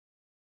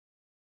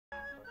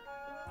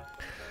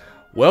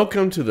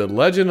Welcome to The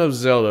Legend of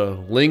Zelda: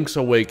 Link's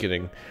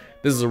Awakening.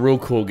 This is a real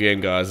cool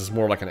game, guys. It's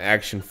more like an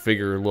action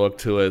figure look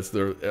to it.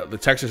 The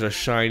textures are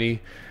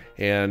shiny,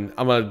 and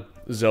I'm a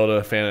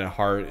Zelda fan at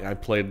heart. I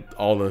played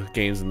all the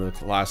games in the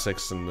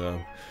classics and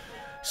the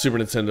Super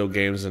Nintendo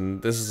games,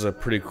 and this is a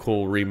pretty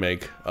cool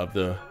remake of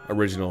the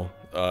original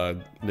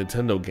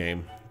Nintendo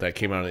game that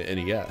came out on the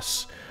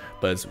NES.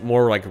 But it's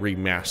more like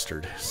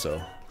remastered,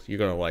 so you're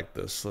gonna like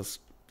this. Let's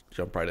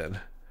jump right in.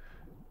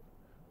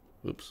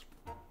 Oops.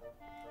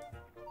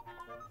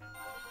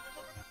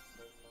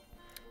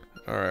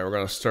 Alright, we're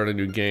gonna start a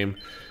new game.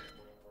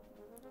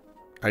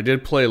 I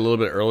did play a little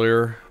bit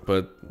earlier,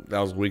 but that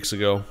was weeks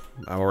ago.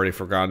 I've already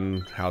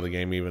forgotten how the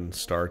game even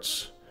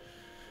starts.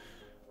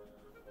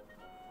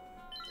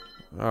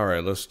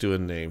 Alright, let's do a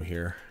name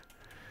here.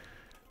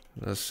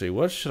 Let's see,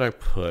 what should I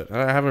put?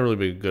 I haven't really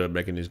been good at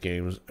making these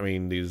games. I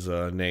mean, these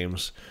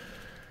names.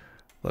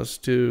 Let's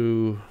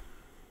do...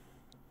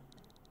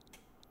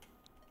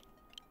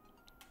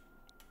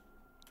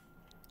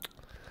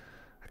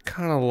 I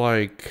kind of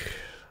like...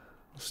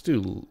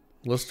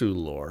 Let's do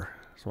Lore.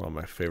 It's one of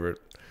my favorite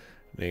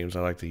names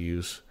I like to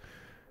use.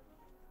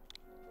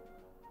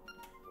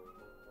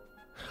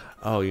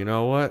 Oh, you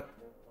know what?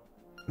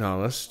 No,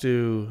 let's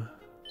do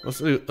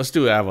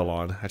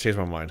Avalon. I changed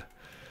my mind.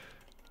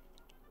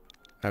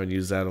 I haven't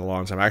used that in a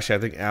long time. Actually, I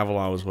think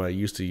Avalon was what I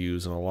used to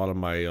use in a lot of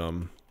my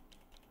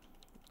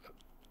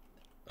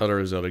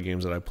other Zelda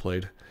games that I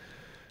played.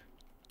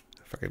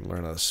 If I can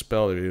learn how to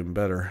spell it, even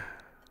better.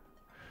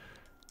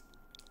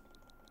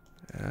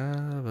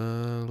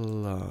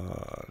 Avalon.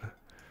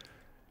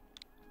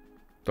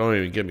 Don't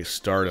even get me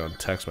started on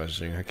text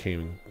messaging. I can't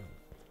even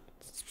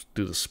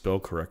do the spell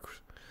correct.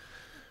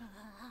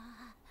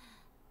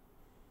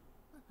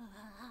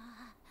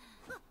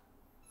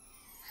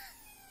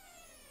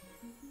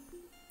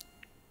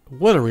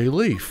 What a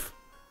relief.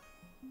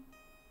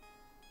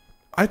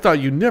 I thought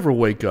you'd never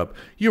wake up.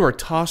 You are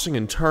tossing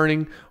and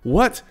turning.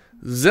 What?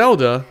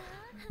 Zelda?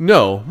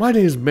 No, my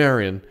name is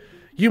Marion.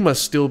 You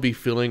must still be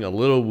feeling a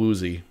little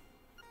woozy.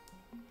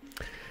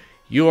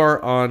 You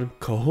are on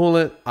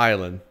Koholint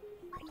Island.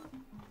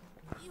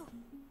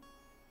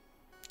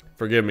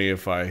 Forgive me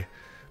if I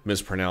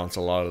mispronounce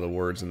a lot of the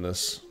words in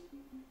this.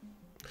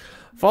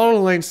 Follow the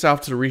lane south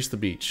to reach the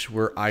beach,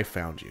 where I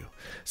found you.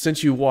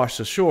 Since you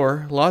washed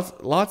ashore,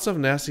 lots of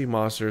nasty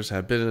monsters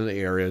have been in the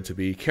area to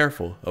be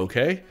careful,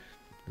 okay?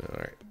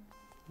 Alright.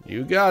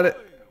 You got it.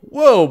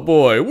 Whoa,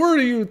 boy, where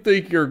do you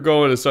think you're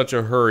going in such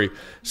a hurry?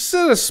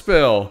 Sit a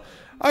spell.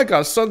 I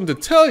got something to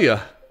tell you.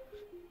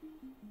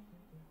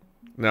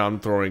 Now I'm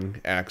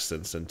throwing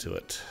accents into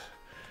it.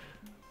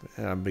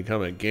 And I'm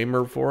becoming a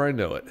gamer before I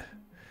know it.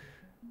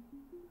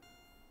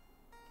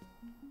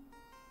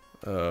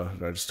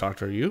 Did I just talk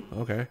to you?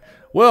 Okay.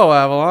 Well,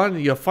 Avalon,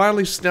 you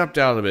finally snapped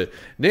out of it.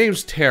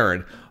 Name's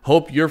Taryn.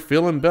 Hope you're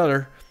feeling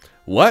better.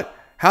 What?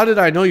 How did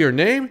I know your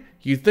name?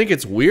 You think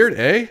it's weird,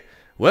 eh?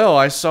 Well,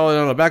 I saw it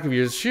on the back of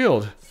your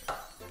shield.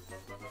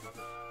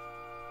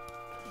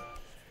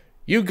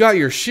 You got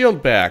your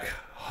shield back.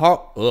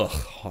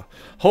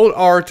 Hold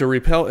R to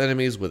repel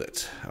enemies with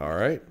it.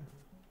 Alright.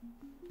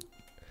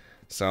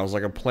 Sounds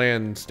like a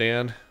plan,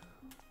 Stan.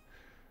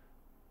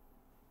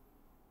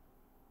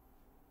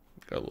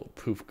 Got a little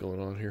poof going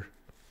on here.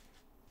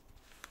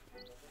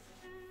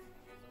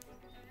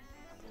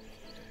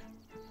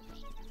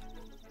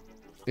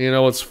 You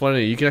know what's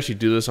funny? You can actually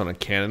do this on a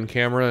Canon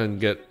camera and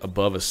get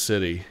above a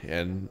city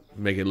and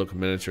make it look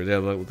miniature. They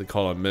have what they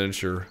call a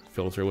miniature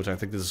filter, which I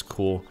think this is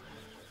cool.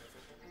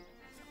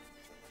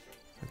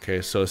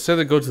 Okay, so it said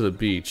to go to the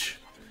beach.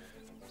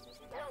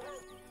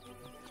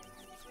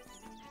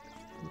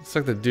 It's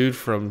like the dude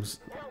from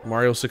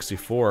Mario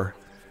 64.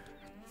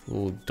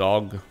 Little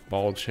dog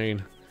ball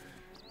chain.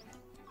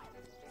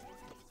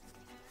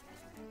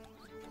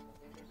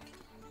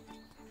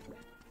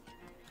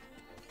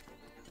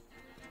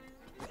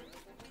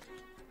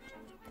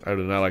 I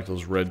do not like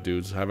those red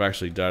dudes. I've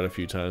actually died a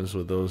few times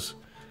with those.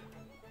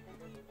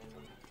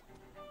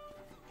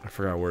 I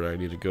forgot where I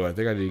need to go. I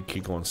think I need to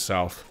keep going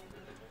south.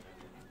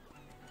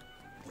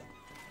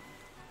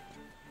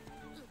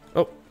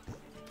 Oh.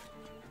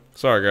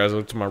 Sorry guys, I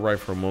looked to my right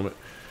for a moment.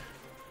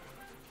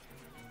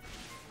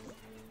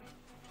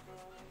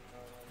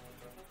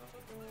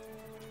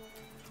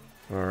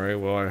 Alright,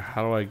 well,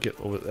 how do I get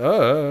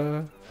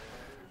over...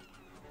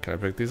 Can I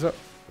pick these up?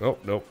 Oh,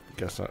 nope,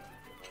 guess not.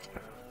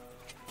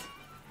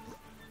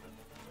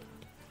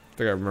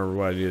 I think I remember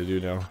what I need to do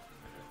now.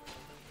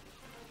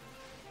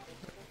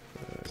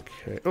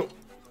 Okay. Oh,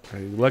 I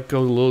let go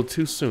a little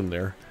too soon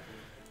there.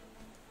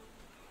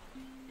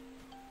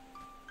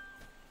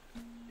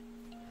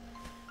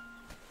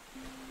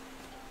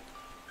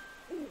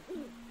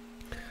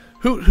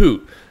 Hoot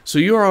hoot. So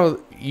you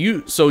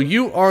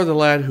are the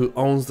lad who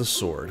owns the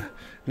sword.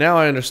 Now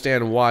I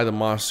understand why the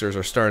monsters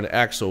are starting to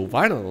act so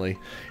violently.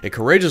 A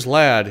courageous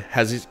lad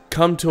has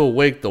come to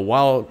awake the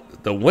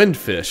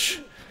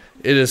windfish.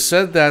 It is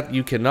said that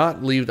you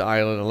cannot leave the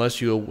island unless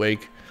you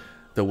awake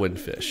the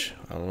windfish.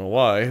 I don't know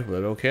why,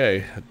 but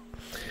okay.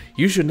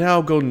 You should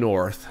now go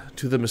north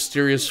to the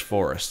mysterious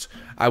forest.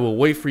 I will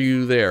wait for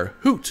you there.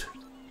 Hoot!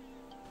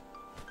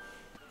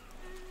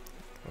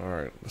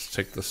 Alright, let's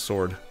take the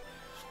sword.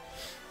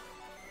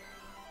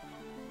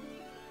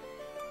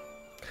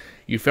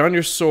 You found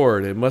your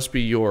sword. It must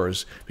be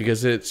yours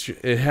because it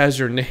has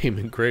your name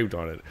engraved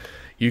on it.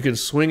 You can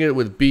swing it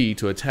with B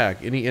to attack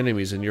any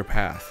enemies in your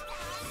path.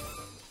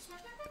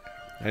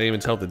 I didn't even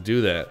tell it to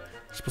do that.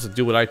 You're supposed to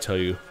do what I tell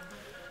you.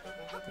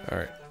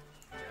 Alright.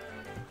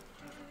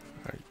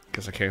 I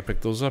guess I can't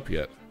pick those up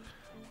yet.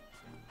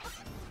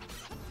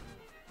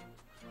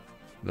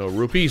 No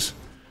rupees.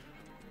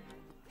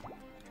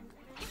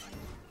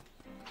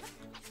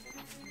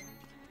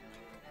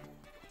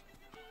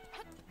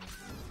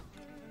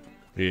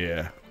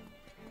 Yeah.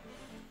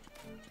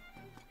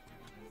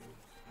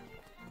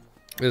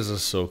 This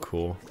is so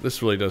cool.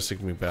 This really does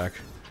take me back.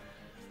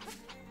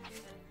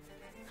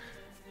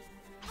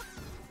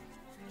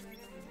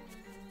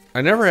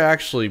 I never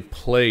actually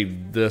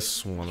played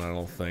this one, I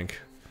don't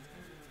think.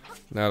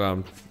 Now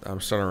that I'm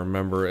starting to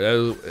remember.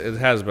 It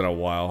has been a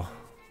while.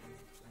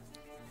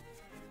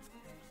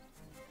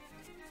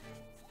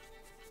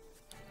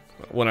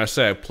 When I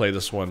say I played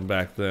this one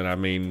back then, I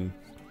mean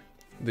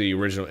the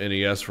original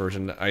NES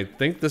version. I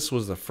think this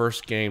was the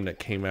first game that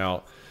came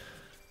out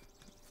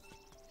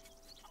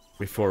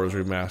before it was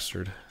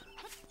remastered.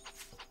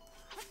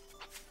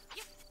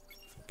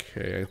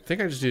 Okay, I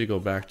think I just need to go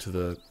back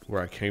to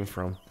where I came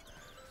from.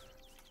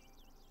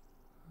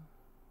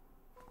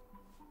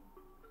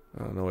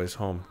 Oh, no ways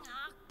home.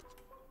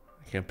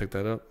 I can't pick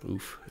that up.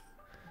 Oof.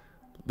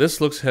 This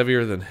looks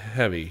heavier than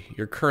heavy.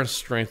 Your current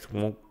strength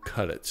won't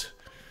cut it.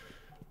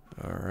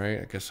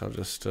 Alright, I guess I'll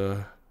just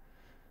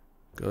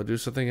go do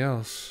something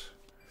else.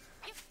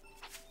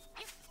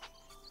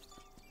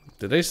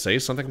 Did they say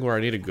something where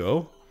I need to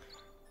go?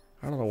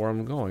 I don't know where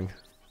I'm going.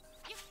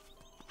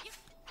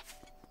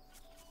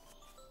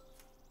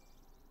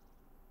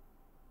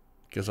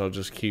 Guess I'll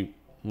just keep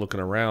looking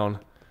around.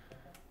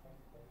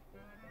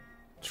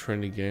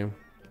 Trendy game.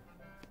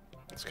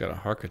 It's got a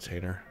heart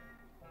container.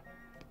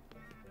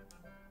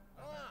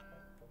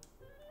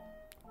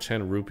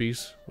 10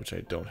 rupees, which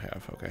I don't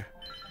have. Okay.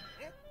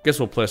 Guess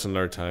we'll play this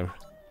another time.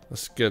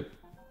 Let's get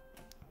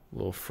a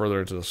little further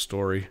into the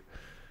story.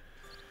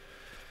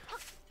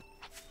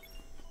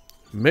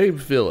 Mabe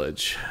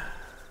Village.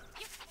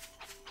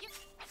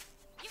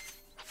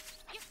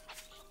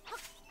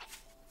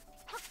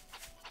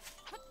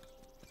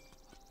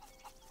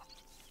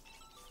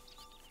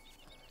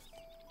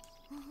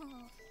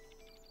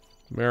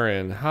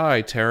 Marion.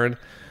 Hi, Taryn.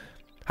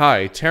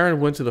 Hi, Taryn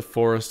went to the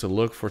forest to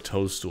look for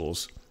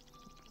toadstools,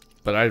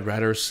 but I'd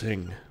rather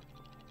sing.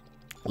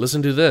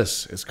 Listen to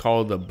this. It's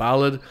called The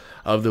Ballad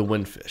of the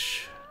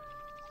Windfish.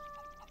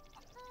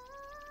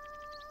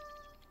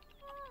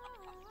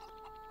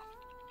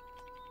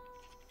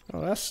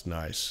 Oh, that's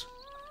nice.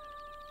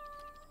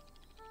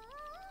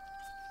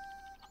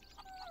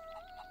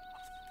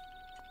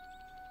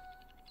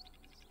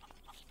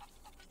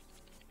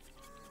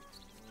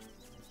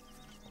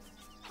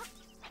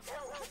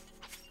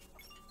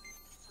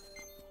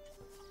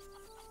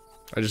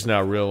 I just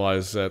now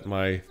realized that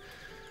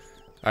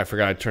I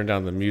forgot I turned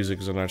down the music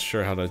because I'm not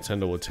sure how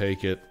Nintendo would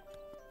take it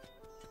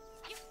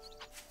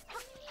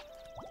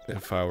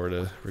if I were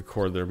to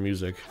record their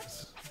music.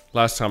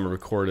 Last time I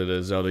recorded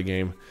a Zelda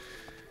game,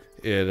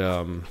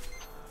 I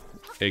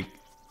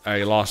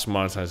lost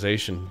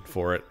monetization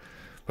for it.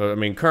 But I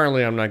mean,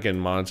 currently I'm not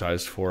getting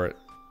monetized for it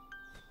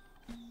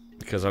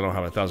because I don't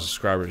have 1,000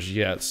 subscribers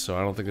yet, so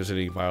I don't think there's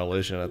any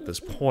violation at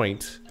this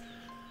point.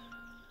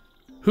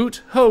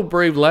 Hoot ho,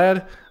 brave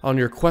lad! On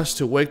your quest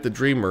to wake the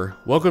dreamer,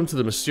 welcome to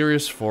the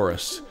mysterious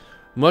forest.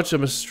 Much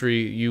of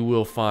mystery you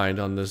will find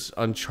on this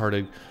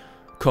uncharted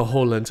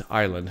Koholint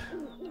island.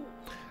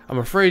 I'm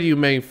afraid you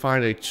may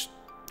find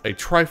a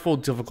trifle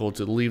difficult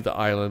to leave the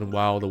island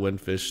while the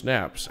windfish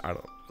naps. I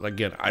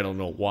don't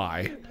know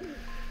why.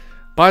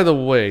 By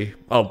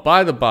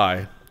the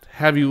by,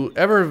 have you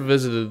ever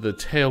visited the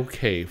Tail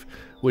Cave,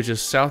 which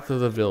is south of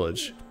the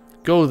village?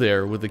 Go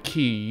there with the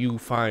key you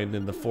find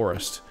in the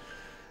forest.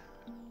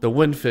 The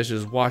windfish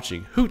is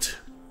watching. Hoot!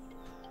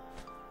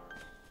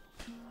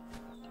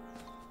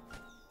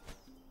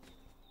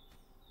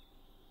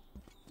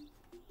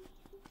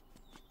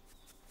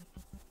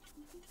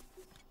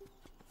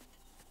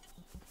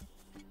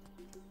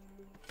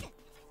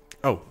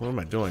 Oh, what am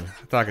I doing?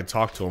 I thought I could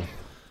talk to him.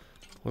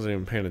 Wasn't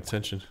even paying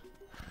attention.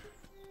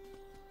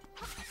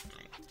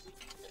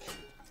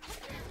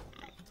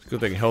 Good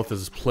thing health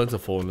is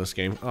plentiful in this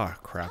game. Ah,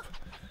 crap.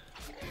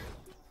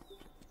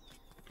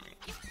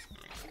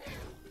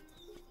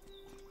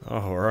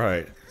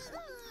 Alright.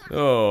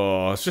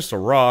 Oh, it's just a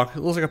rock.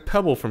 It looks like a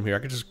pebble from here. I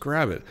can just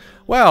grab it.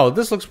 Wow,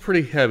 this looks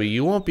pretty heavy.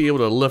 You won't be able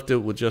to lift it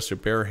with just your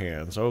bare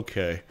hands.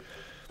 Okay.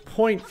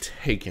 Point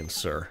taken,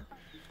 sir.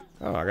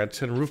 Oh, I got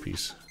 10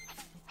 rupees.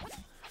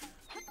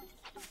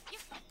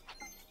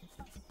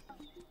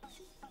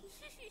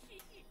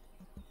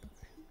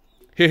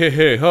 Hey, hey,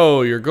 hey,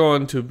 ho, you're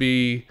going to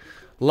be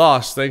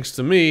lost thanks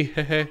to me.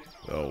 Hey, hey.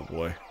 Oh,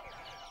 boy.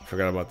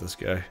 Forgot about this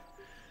guy.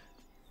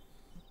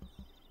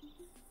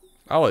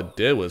 All it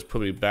did was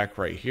put me back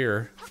right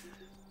here.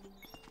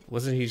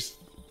 Wasn't he...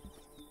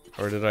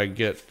 Or did I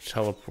get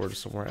teleported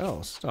somewhere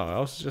else? No, I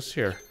was just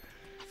here.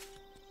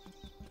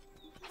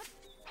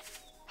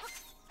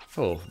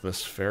 Oh,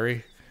 Miss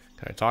Fairy.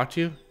 Can I talk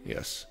to you?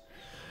 Yes.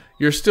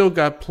 You're still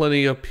got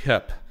plenty of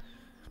pep.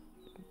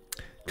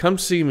 Come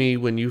see me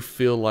when you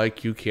feel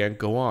like you can't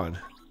go on.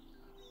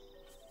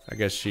 I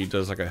guess she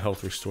does like a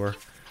health restore.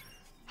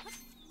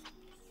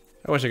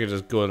 I wish I could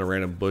just go into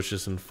random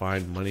bushes and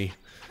find money.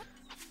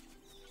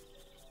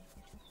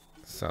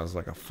 Sounds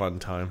like a fun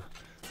time.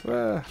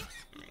 Ah.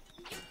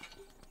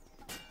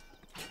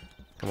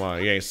 Come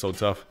on, you ain't so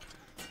tough.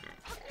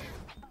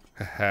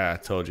 Haha, I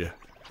told you.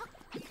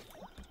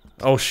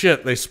 Oh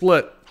shit, they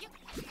split.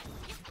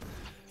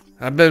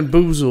 I've been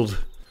boozled.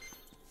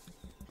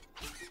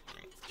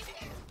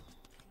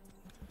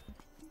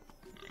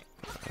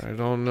 I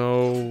don't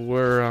know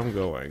where I'm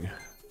going.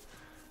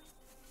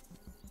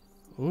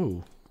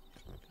 Ooh.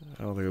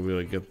 I don't think I'll be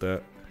able to get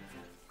that.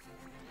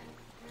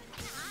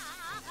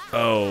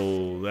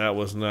 Oh, that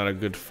was not a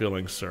good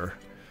feeling, sir.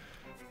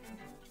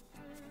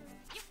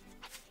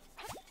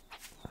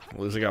 At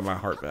least I got my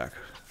heart back.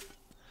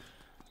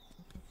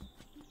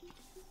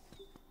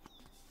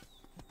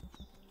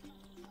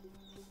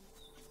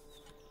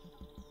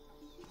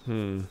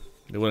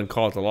 They wouldn't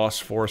call it the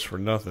Lost Forest for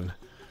nothing.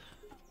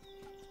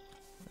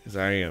 Because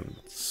I am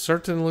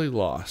certainly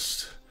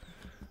lost.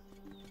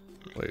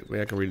 Wait,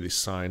 maybe I can read these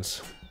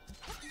signs.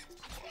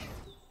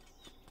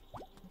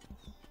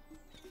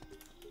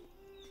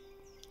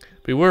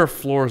 Beware of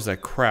floors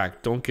that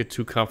crack. Don't get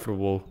too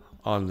comfortable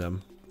on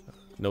them.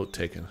 Note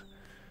taken.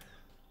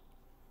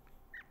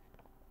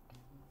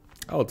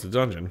 Oh, it's a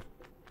dungeon.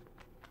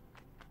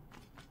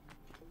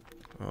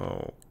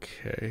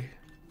 Okay.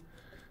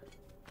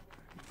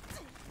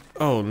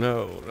 Oh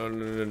no, no,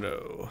 no, no,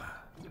 no.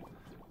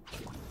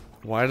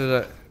 Why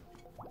did I...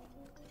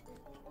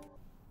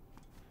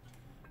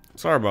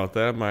 Sorry about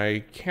that,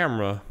 my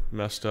camera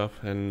messed up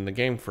and the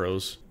game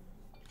froze.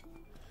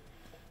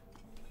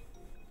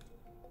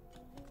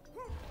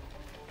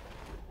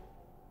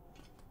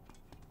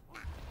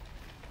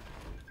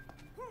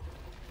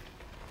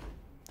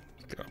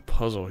 Got a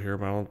puzzle here,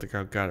 but I don't think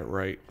I got it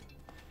right.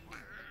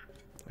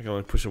 I can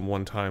only push them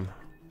one time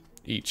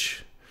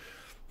each.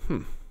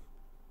 Let's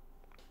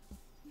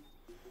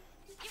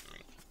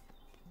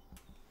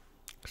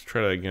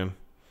try that again.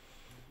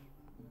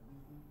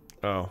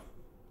 Oh.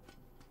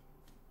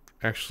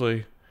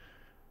 Actually,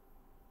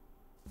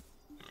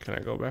 can I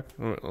go back?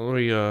 Let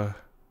me,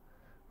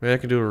 maybe I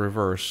can do a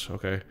reverse.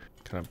 Okay.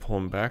 Can I pull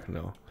him back?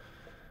 No.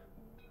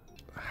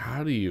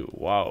 How do you...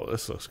 Wow,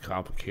 this looks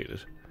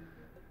complicated.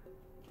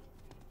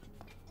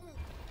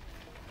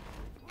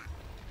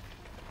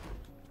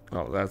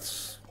 Oh,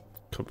 that's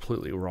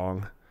completely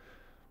wrong.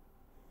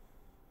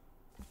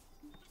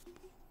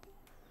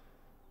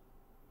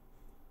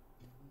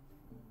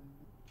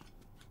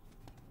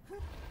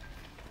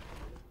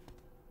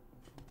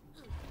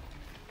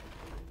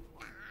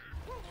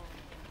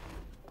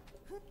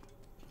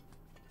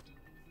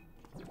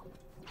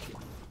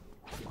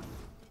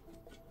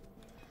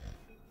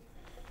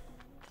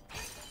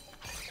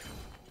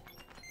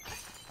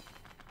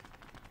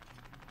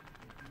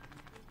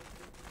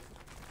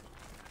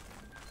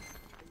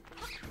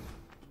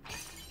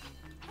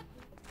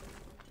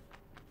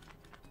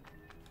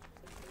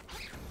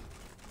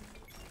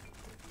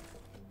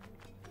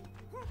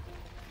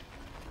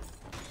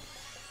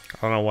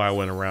 I don't know why I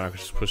went around. I could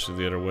just push it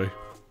the other way.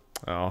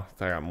 Oh,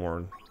 I got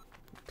more.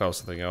 That was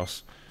something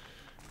else.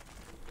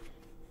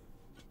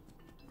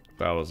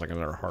 That was like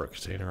another heart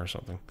container or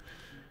something.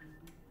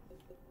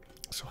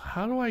 So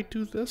how do I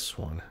do this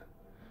one?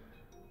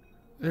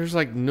 There's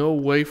like no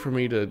way for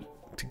me to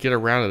get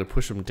around it to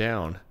push them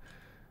down.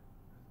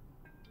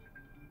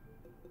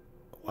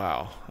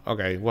 Wow.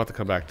 Okay, we'll have to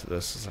come back to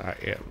this. I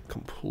am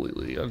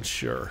completely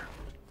unsure.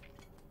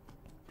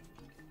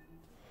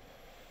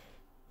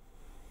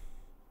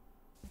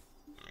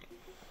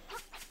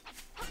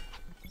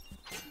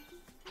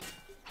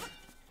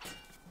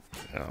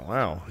 Oh,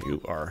 wow,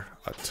 you are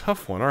a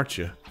tough one, aren't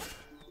you?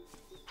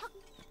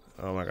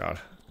 Oh my god.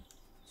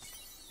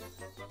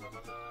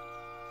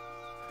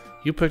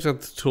 You picked up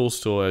the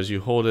tool as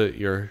you hold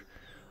it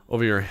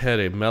over your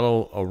head. A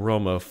metal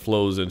aroma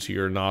flows into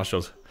your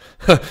nostrils.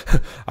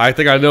 I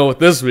think I know what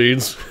this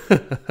means.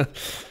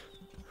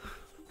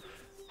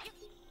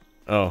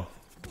 Oh.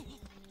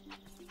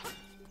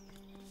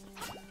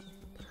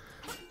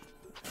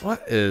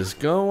 What is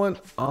going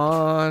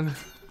on?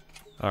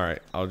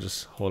 Alright, I'll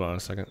just hold on a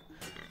second.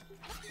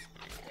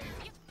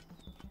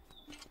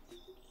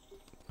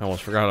 I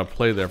almost forgot how to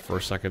play there for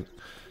a second.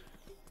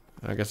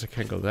 I guess I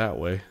can't go that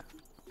way.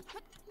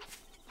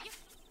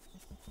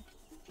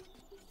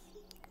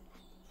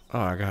 Oh,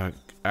 I gotta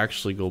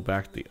actually go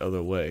back the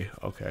other way.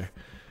 Okay.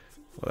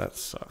 Well, that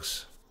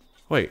sucks.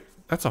 Wait,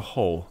 that's a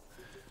hole.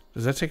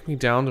 Does that take me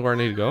down to where I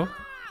need to go?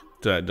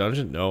 To that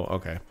dungeon? No?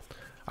 Okay.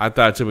 I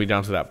thought it took me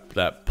down to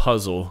that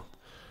puzzle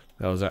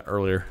That was that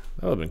earlier.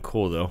 That would have been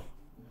cool though.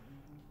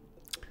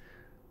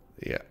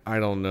 Yeah, I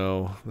don't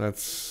know.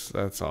 That's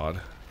odd.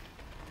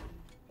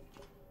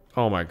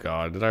 Oh my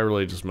god, did I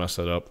really just mess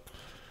that up?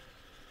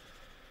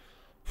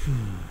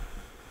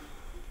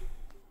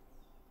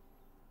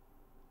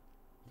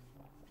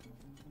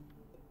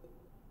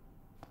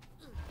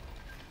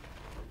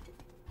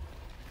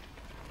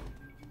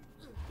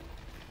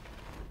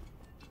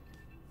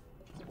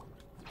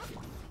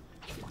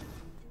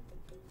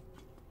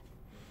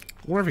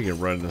 I wonder if you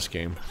can run in this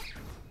game.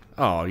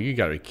 Oh, you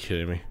gotta be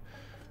kidding me.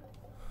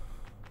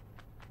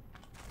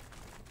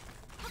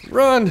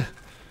 Run!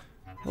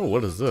 Oh,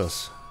 what is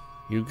this?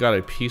 You got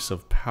a piece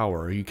of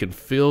power. You can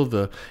feel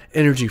the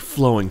energy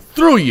flowing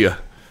through you!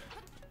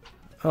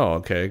 Oh,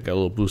 okay. Got a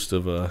little boost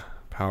of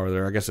power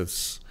there. I guess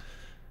it's...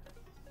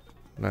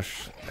 not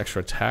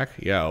extra attack?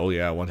 Yeah, oh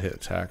yeah, one hit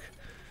attack.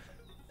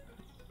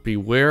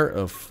 Beware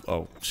of...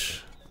 oh,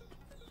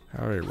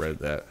 I already read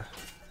that.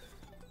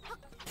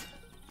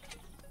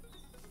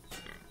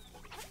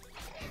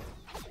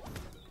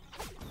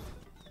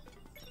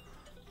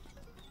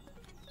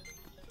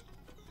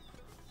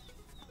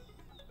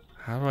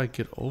 How do I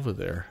get over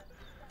there?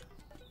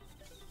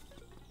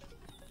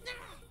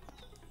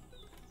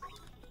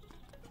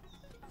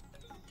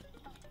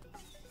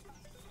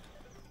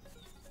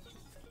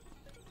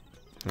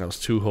 I was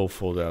too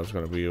hopeful that I was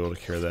going to be able to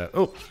carry that.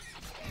 Oh!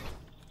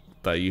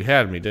 Thought you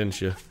had me,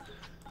 didn't you?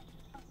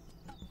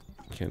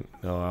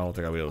 No, I don't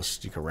think I'll be able to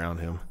sneak around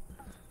him.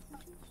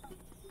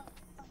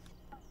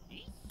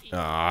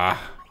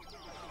 Ah!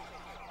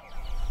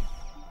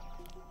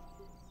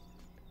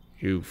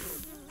 You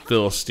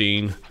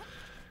Philistine.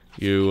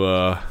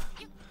 You,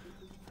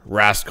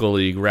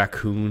 rascally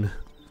raccoon.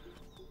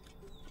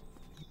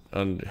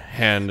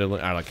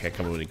 Unhandling. I can't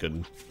come up with any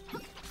good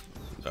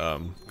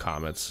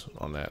comments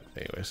on that.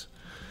 Anyways.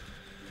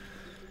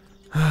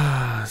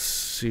 Let's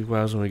see what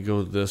happens when we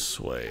go this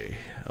way.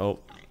 Oh,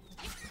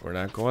 we're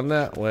not going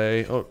that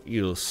way. Oh,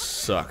 you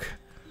suck.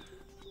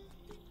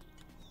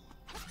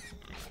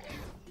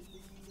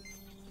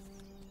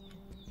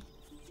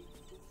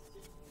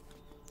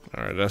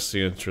 Alright, that's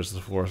the interest of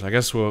the force. I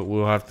guess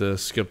we'll have to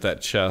skip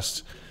that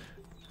chest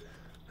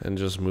and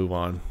just move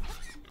on.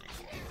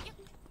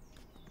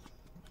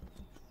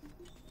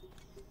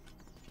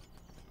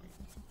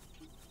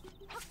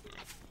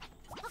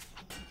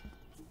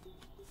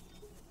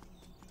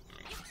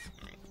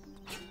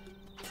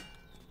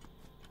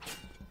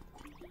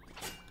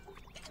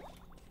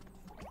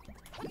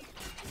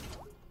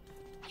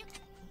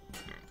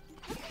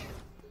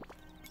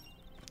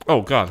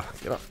 Oh god,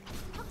 get up.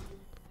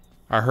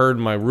 I heard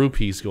my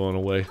rupees going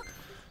away.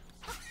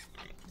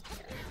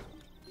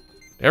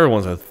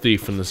 Everyone's a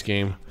thief in this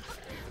game.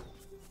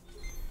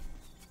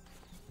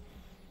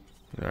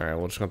 Alright,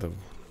 we'll just have to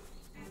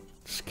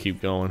just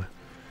keep going.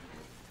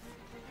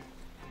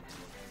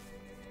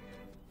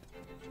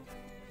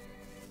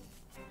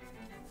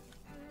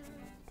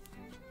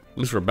 At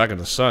least we're back in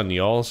the sun,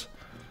 y'all. It's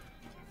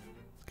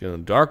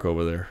getting dark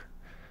over there.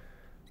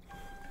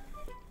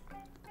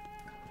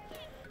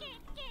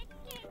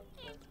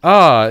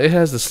 Ah, it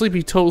has the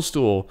sleepy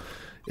toadstool.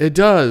 It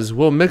does.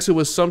 We'll mix it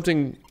with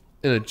something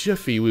in a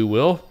jiffy, we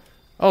will.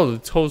 Oh, the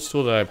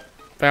toadstool that I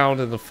found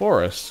in the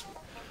forest.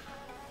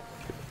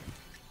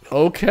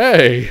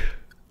 Okay.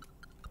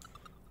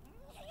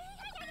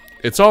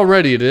 It's all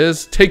ready, it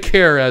is. Take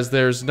care, as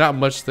there's not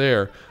much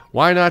there.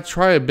 Why not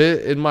try a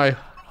bit in my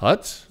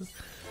hut?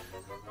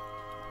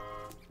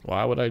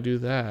 Why would I do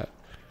that?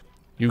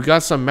 You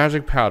got some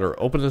magic powder.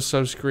 Open the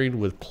subscreen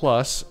with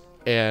plus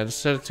and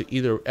set it to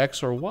either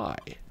X or Y.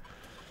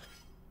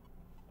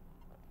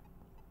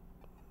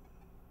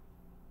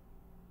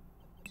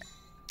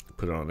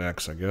 Put it on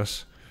X, I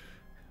guess.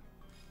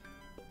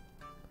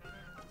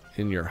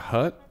 In your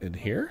hut, in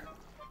here?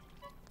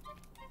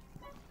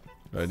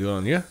 Did I do it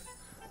on you?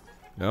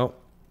 No.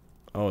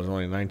 Oh, there's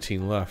only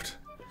 19 left.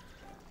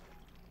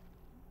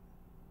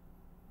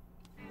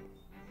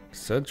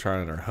 Said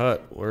try in her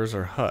hut. Where's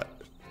her hut?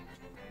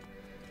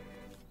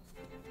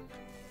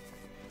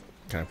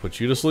 Can I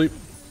put you to sleep?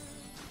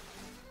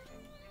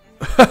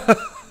 Look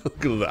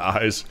at the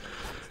eyes.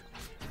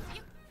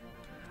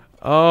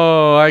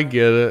 Oh, I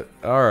get it.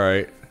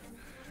 Alright.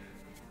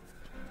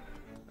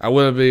 I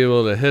wouldn't be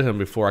able to hit him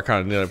before. I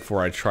kind of knew it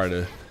before I tried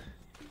to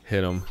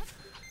hit him.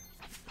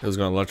 It was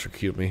going to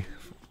electrocute me.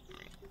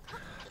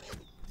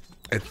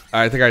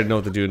 I think I know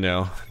what to do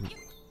now.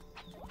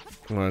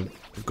 I'm going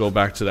to go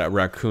back to that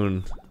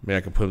raccoon. Maybe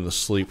I can put him to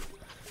sleep.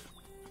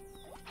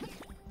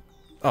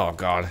 Oh,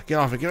 God. Get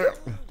off it. Get it.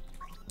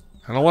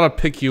 I don't want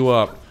to pick you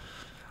up.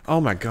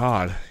 Oh, my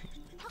God.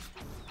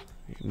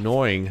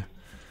 Annoying.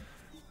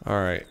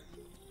 Alright.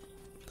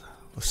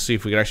 Let's see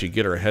if we can actually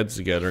get our heads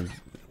together and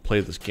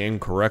play this game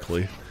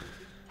correctly.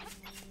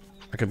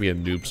 I could be a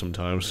noob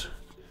sometimes.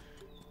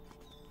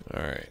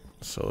 Alright,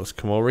 so let's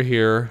come over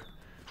here.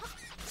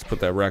 Let's put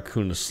that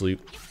raccoon to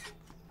sleep.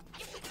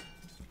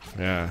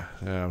 Yeah,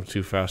 I'm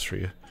too fast for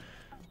you.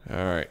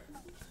 Alright.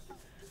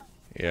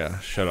 Yeah,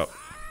 shut up.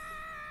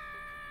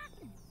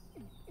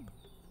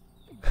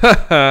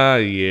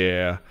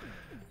 Yeah.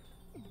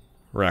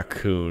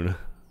 Raccoon.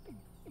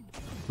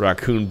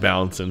 Raccoon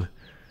bouncing.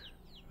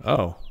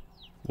 Oh.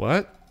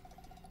 What?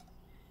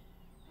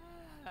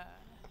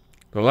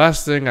 The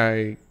last thing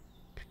I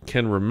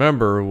can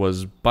remember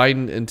was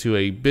biting into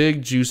a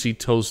big juicy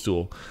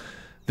toadstool.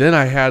 Then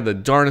I had the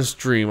darnest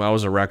dream I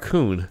was a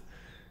raccoon.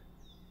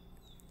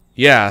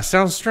 Yeah,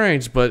 sounds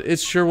strange, but it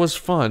sure was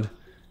fun.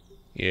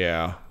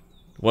 Yeah.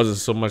 It wasn't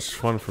so much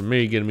fun for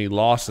me getting me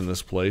lost in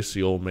this place,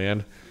 the old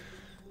man.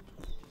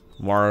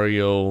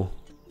 Mario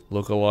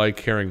look-alike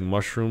carrying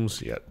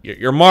mushrooms. Yeah,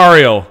 you're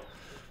Mario!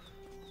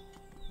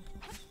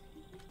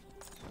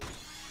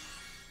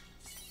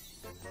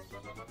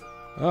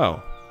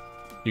 Oh.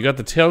 You got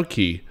the tail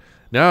key.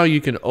 Now you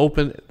can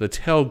open the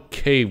tail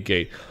cave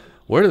gate.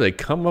 Where do they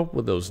come up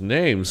with those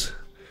names?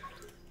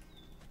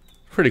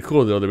 Pretty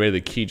cool though, they made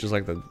the key just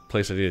like the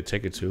place I need to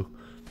take it to.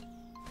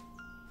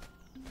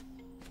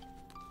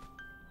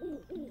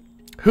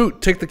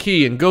 Hoot, take the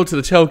key and go to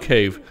the tail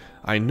cave.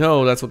 I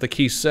know, that's what the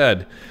key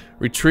said.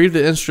 Retrieve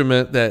the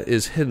instrument that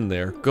is hidden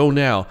there. Go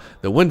now.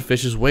 The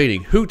windfish is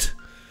waiting. Hoot!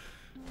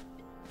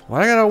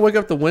 Why I gotta wake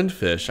up the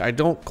windfish? I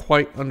don't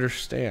quite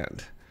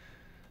understand.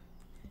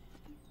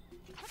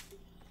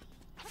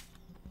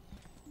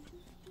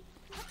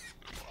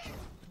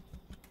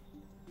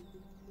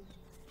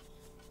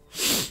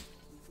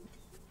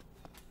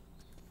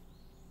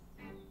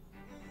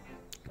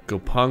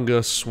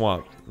 Gopanga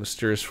Swamp,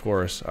 Mysterious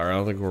Forest. Alright, I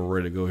don't think we're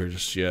ready to go here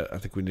just yet. I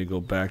think we need to go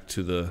back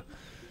to the...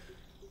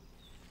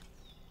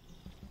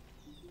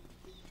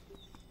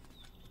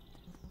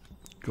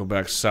 Go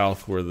back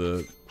south where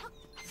the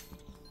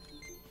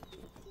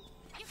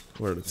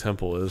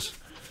temple is.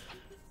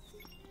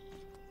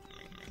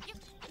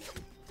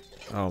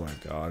 Oh my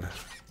god.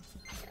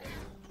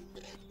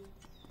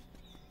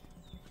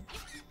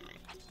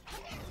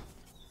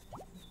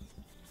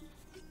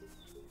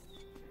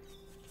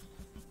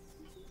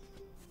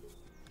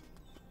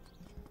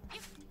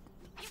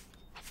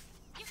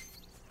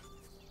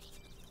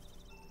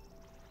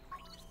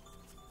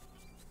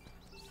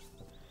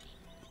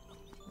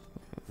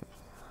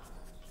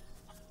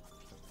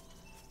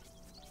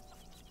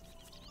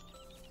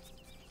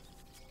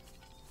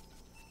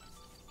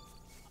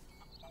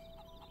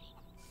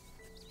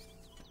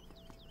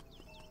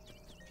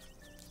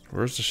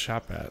 Where's the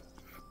shop at?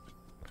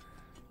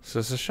 Is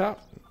this a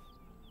shop?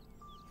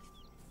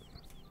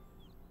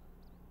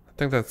 I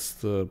think that's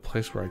the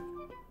place where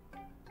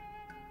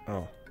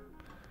Oh.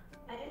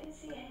 I didn't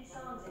see any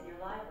songs in your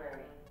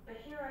library, but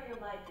here are your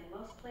liked in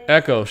most places.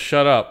 Echo,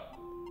 shut up.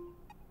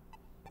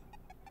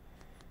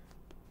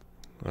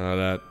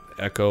 That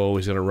Echo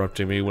always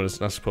interrupting me when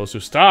it's not supposed to.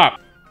 Stop!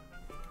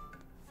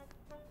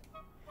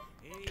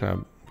 Can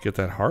I get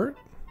that heart?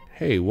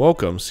 Hey,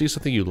 welcome. See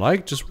something you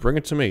like? Just bring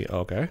it to me.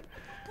 Okay.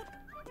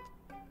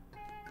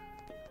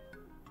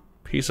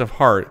 Piece of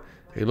heart.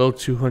 A low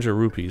 200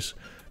 rupees.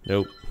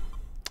 Nope.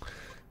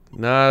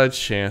 Not a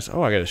chance.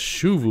 Oh, I got a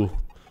Shuvu.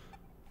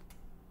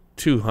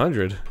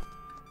 200.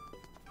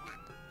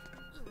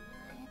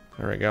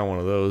 Alright, got one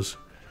of those.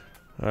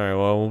 Alright,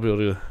 well, I won't be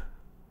able to...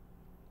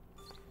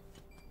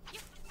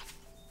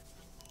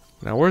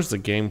 Now, where's the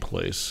game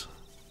place?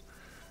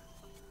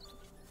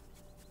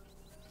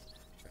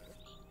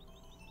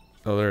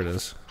 Oh, there it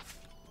is.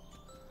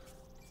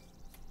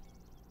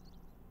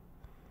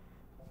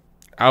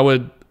 I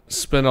would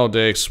spend all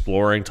day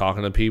exploring,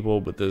 talking to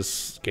people, but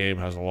this game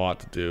has a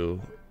lot to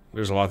do.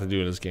 There's a lot to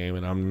do in this game,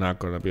 and I'm not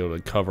going to be able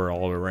to cover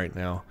all of it right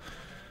now.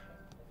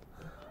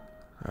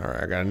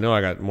 Alright, I know I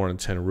got more than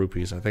 10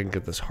 rupees. I think I can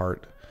get this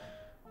heart.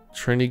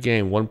 Trinity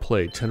game, 1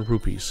 play, 10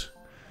 rupees.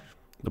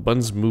 The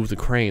buttons move the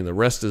crane. The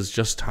rest is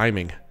just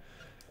timing.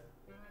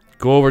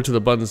 Go over to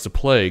the buttons to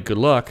play. Good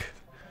luck.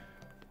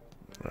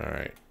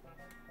 Alright.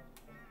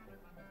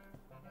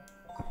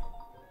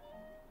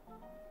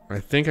 I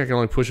think I can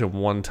only push it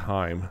 1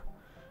 time.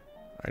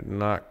 I'm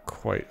not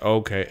quite...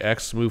 Okay,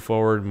 X, move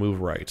forward,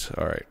 move right.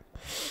 Alright.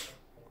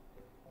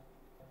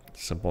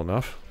 Simple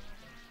enough.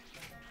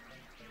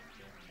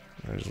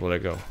 I just let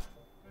it go.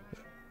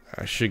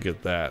 I should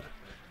get that.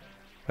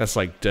 That's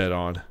like dead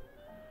on.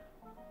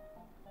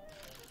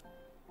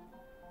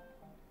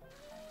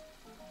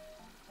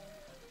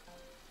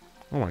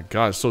 Oh my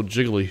god, it's so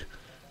jiggly.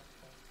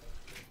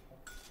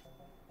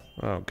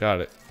 Oh,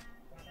 got it.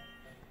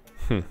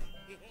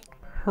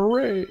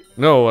 Hooray!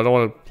 No, I don't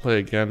want to play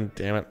again.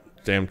 Damn it.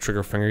 Damn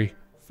trigger fingery.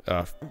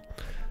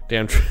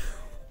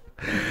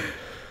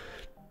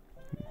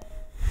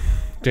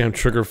 Damn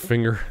trigger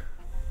finger.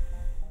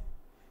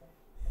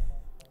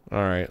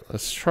 Alright,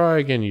 let's try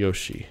again,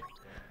 Yoshi.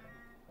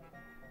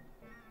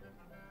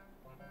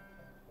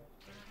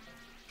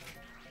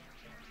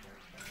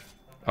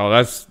 Oh,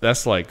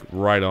 that's like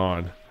right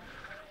on.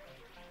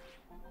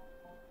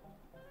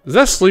 Is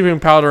that sleeping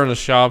powder in the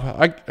shop?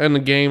 In the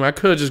game, I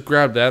could have just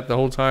grabbed that the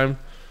whole time.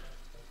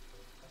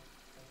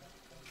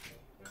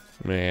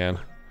 Man.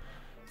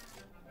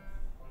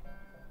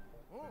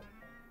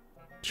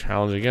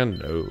 Challenge again?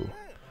 No.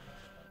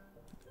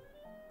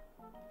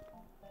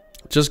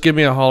 Just give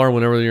me a holler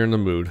whenever you're in the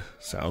mood.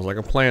 Sounds like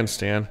a plan,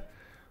 Stan.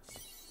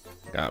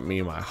 Got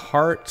me my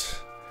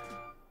heart.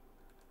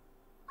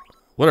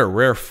 What a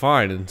rare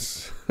find.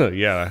 And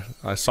yeah,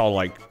 I saw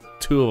like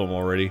 2 of them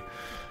already.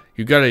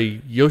 You got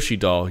a Yoshi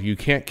doll. You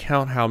can't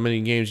count how many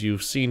games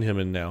you've seen him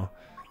in now.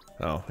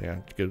 Oh, yeah,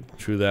 good.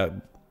 True that.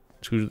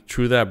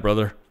 True that,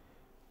 brother.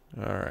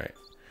 Alright.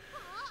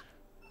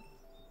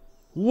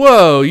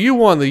 Whoa, you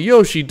won the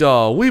Yoshi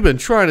doll. We've been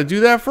trying to do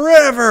that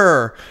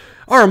forever.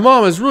 Our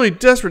mom is really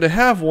desperate to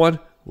have one.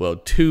 Well,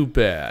 too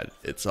bad.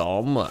 It's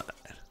all mine.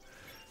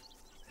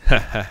 Ha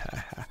ha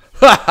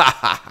ha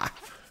ha.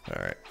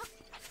 Alright.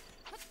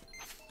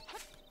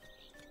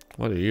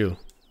 What are you?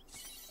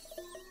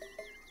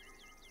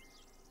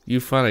 You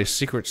found a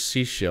secret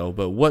seashell,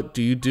 but what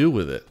do you do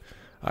with it?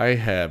 I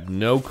have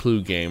no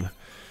clue, game.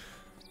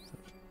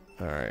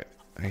 Alright.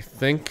 I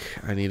think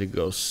I need to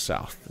go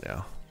south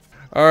now.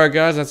 Alright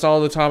guys, that's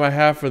all the time I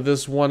have for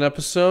this one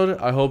episode.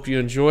 I hope you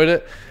enjoyed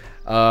it.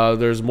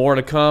 There's more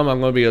to come.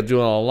 I'm going to be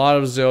doing a lot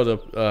of Zelda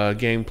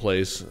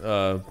gameplays,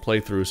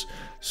 playthroughs.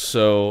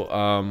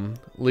 So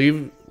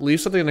leave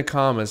something in the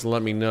comments and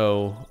let me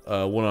know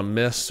what I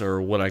missed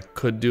or what I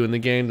could do in the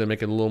game to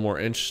make it a little more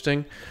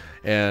interesting.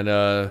 And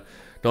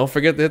don't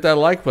forget to hit that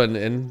like button.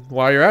 And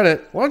while you're at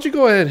it, why don't you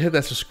go ahead and hit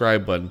that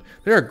subscribe button.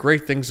 There are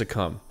great things to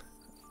come.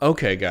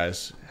 Okay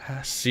guys,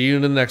 see you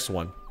in the next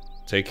one.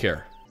 Take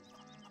care.